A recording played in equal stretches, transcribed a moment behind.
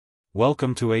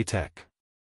Welcome to A-Tech.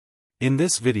 In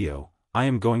this video, I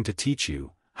am going to teach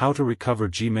you how to recover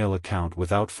Gmail account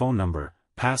without phone number,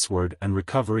 password and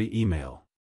recovery email.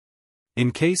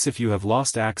 In case if you have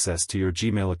lost access to your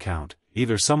Gmail account,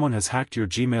 either someone has hacked your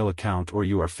Gmail account or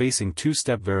you are facing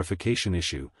two-step verification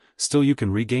issue, still you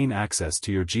can regain access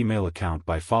to your Gmail account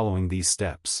by following these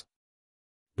steps.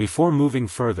 Before moving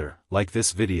further, like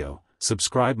this video,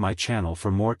 subscribe my channel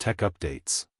for more tech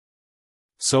updates.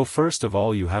 So first of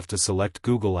all you have to select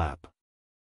Google app.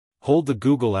 Hold the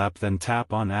Google app, then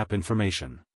tap on app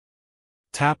information.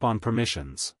 Tap on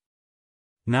permissions.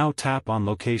 Now tap on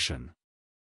location.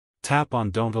 Tap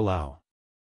on don't allow.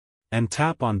 And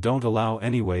tap on don't allow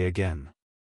anyway again.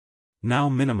 Now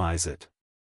minimize it.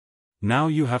 Now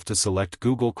you have to select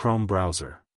Google Chrome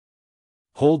browser.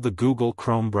 Hold the Google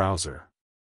Chrome browser.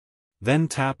 Then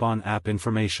tap on app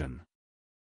information.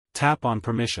 Tap on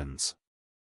permissions.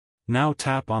 Now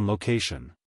tap on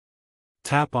location.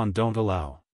 Tap on don't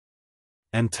allow.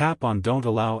 And tap on don't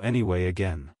allow anyway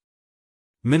again.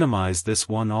 Minimize this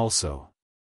one also.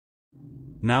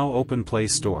 Now open Play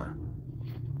Store.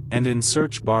 And in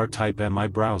search bar type my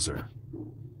browser.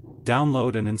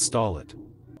 Download and install it.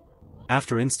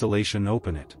 After installation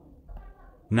open it.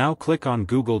 Now click on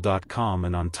google.com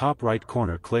and on top right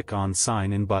corner click on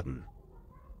sign in button.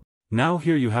 Now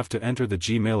here you have to enter the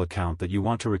Gmail account that you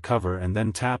want to recover and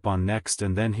then tap on next,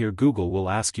 and then here Google will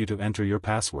ask you to enter your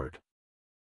password.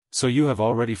 So you have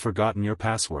already forgotten your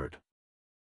password.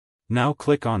 Now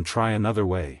click on try another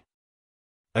way.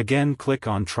 Again click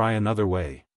on try another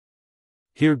way.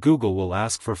 Here Google will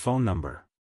ask for phone number.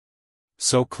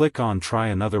 So click on try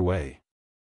another way.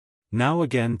 Now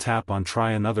again tap on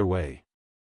try another way.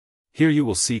 Here you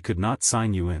will see could not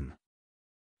sign you in.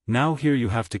 Now here you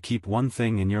have to keep one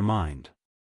thing in your mind.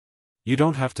 You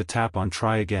don't have to tap on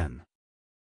try again.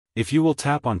 If you will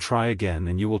tap on try again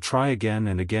and you will try again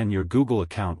and again, your Google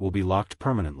account will be locked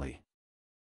permanently.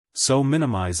 So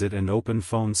minimize it and open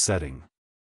phone setting.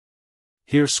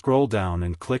 Here scroll down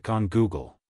and click on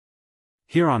Google.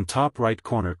 Here on top right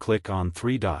corner click on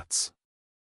three dots.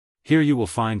 Here you will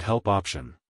find help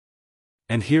option.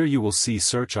 And here you will see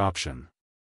search option.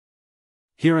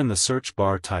 Here in the search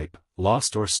bar type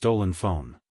lost or stolen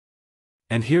phone.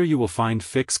 And here you will find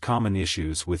fix common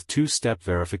issues with two-step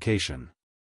verification.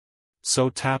 So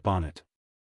tap on it.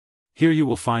 Here you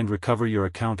will find recover your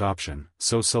account option,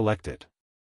 so select it.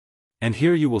 And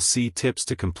here you will see tips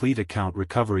to complete account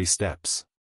recovery steps.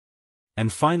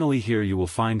 And finally here you will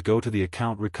find go to the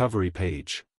account recovery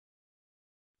page.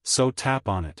 So tap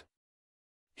on it.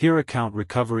 Here account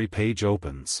recovery page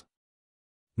opens.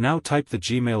 Now type the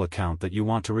Gmail account that you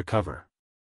want to recover.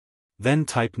 Then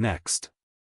type next.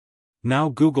 Now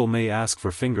Google may ask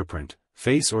for fingerprint,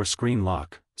 face or screen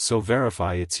lock, so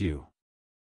verify it's you.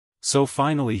 So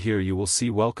finally here you will see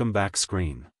welcome back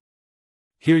screen.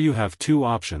 Here you have two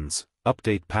options,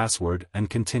 update password and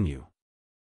continue.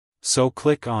 So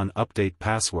click on update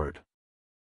password.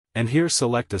 And here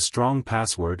select a strong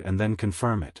password and then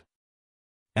confirm it.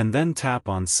 And then tap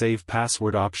on save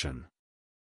password option.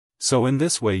 So in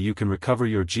this way you can recover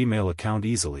your Gmail account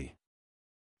easily.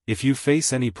 If you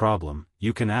face any problem,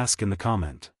 you can ask in the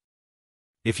comment.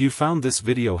 If you found this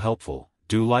video helpful,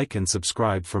 do like and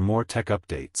subscribe for more tech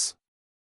updates.